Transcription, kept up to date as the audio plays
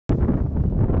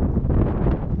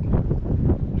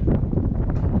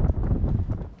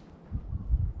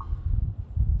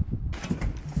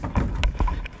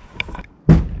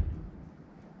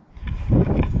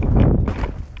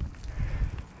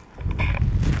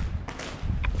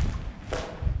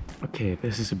Okay,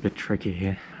 this is a bit tricky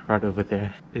here. Right over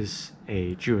there is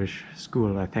a Jewish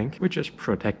school, I think, which is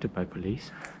protected by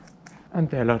police. And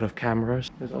there are a lot of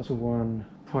cameras. There's also one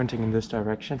pointing in this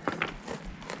direction.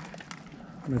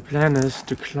 My plan is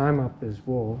to climb up this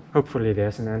wall. Hopefully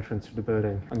there's an entrance to the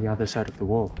building on the other side of the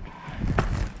wall.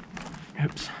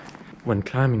 Oops. When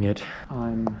climbing it,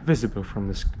 I'm visible from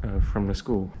the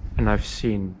school. And I've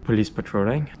seen police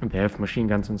patrolling, and they have machine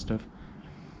guns and stuff.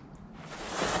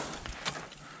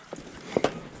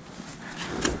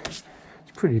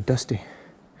 It's pretty dusty.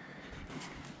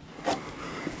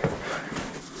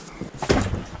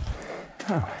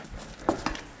 Oh.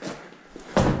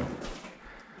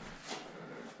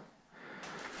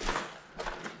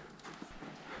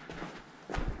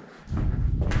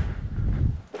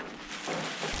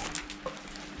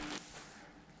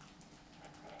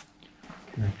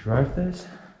 Can I drive this?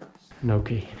 No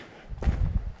key.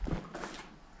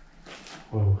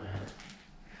 Whoa.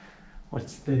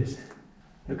 What's this?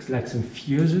 Looks like some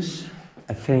fuses.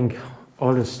 I think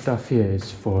all the stuff here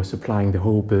is for supplying the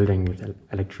whole building with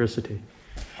electricity.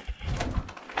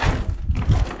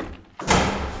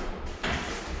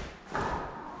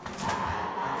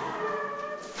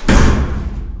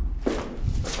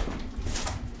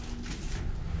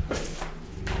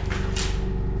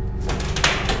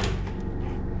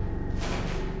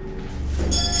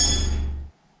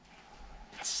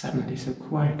 It's suddenly so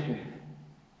quiet here.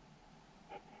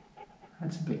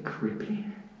 That's a bit creepy.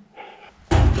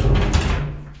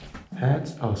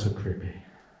 That's also creepy.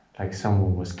 Like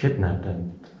someone was kidnapped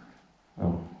and...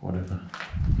 oh, whatever.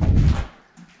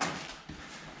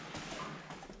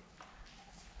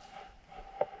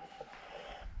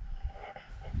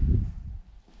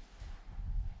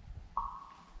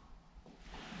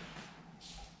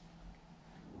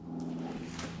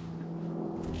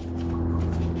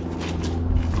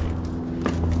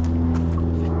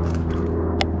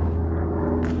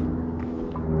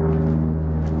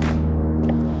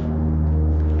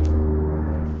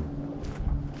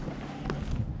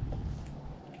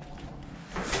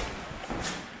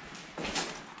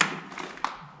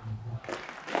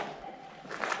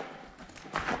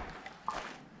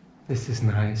 This is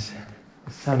nice.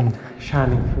 The sun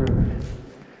shining through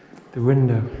the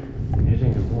window and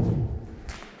hitting the wall.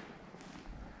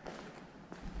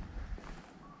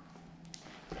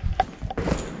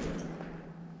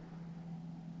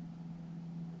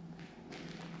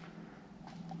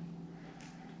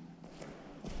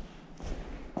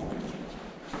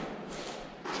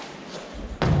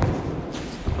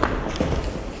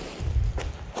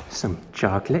 Some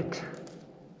chocolate.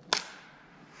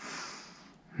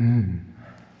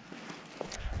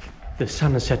 The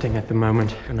sun is setting at the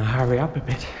moment. I'm gonna hurry up a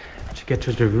bit to get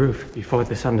to the roof before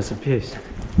the sun disappears.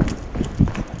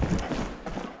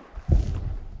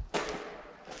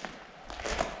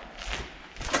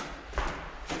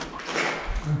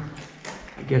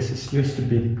 I guess this used to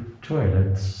be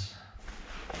toilets.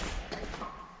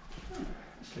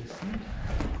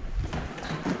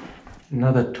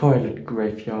 Another toilet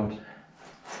graveyard.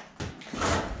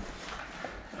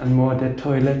 And more dead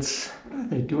toilets. What are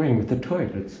they doing with the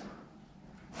toilets?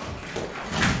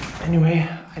 Anyway,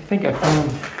 I think I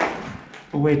found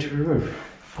a way to the roof.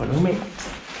 Follow me.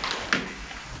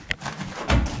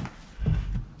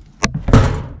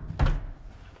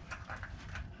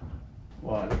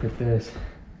 Wow, look at this.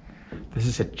 This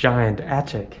is a giant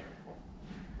attic.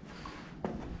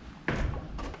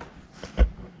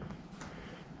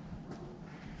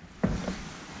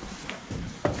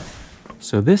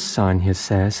 So this sign here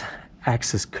says,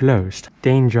 access closed,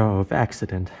 danger of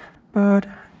accident. But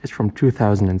it's from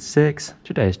 2006,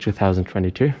 today is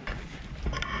 2022.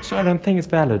 So I don't think it's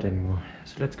valid anymore.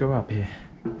 So let's go up here.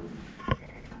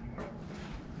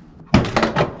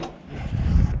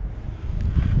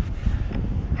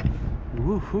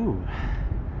 Woohoo!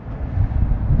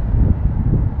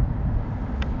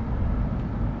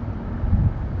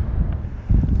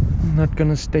 I'm not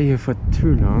gonna stay here for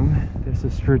too long. There's a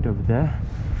street over there.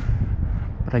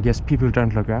 But I guess people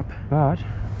don't look up. But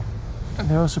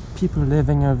there are also people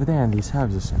living over there in these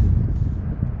houses.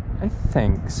 I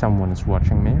think someone is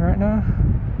watching me right now.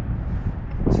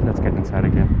 So let's get inside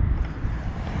again.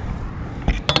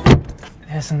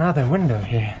 There's another window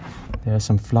here. There are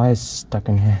some flies stuck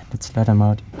in here. Let's let them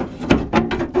out.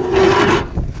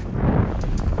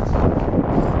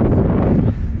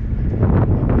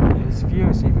 This view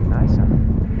is even nicer.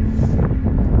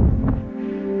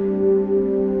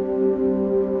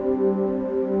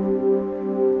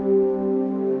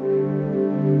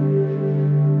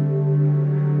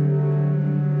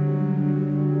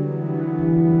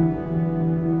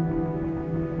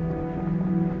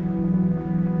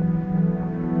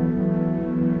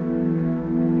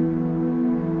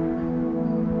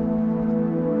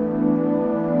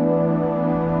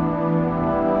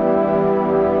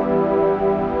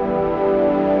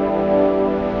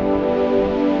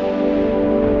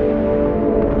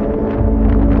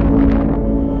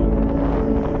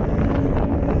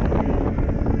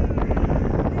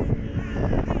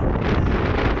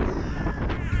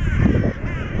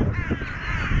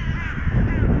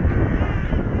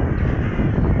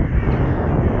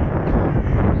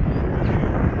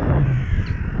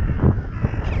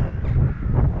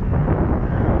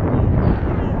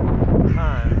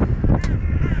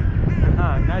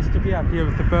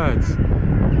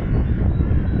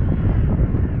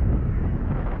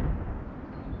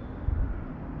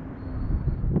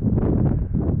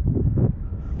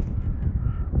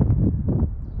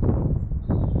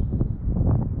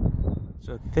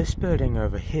 This building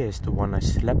over here is the one I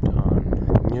slept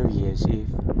on New Year's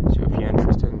Eve. So if you're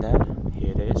interested in that,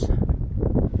 here it is.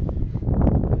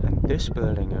 And this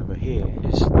building over here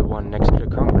is the one next to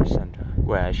the Congress Center,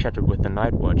 where I chatted with the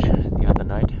night watch the other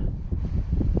night.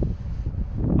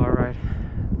 Alright,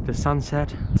 the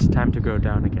sunset, it's time to go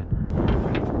down again.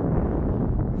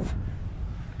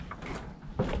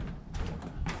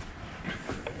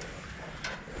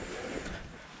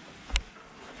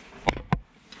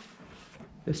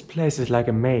 This place is like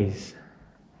a maze.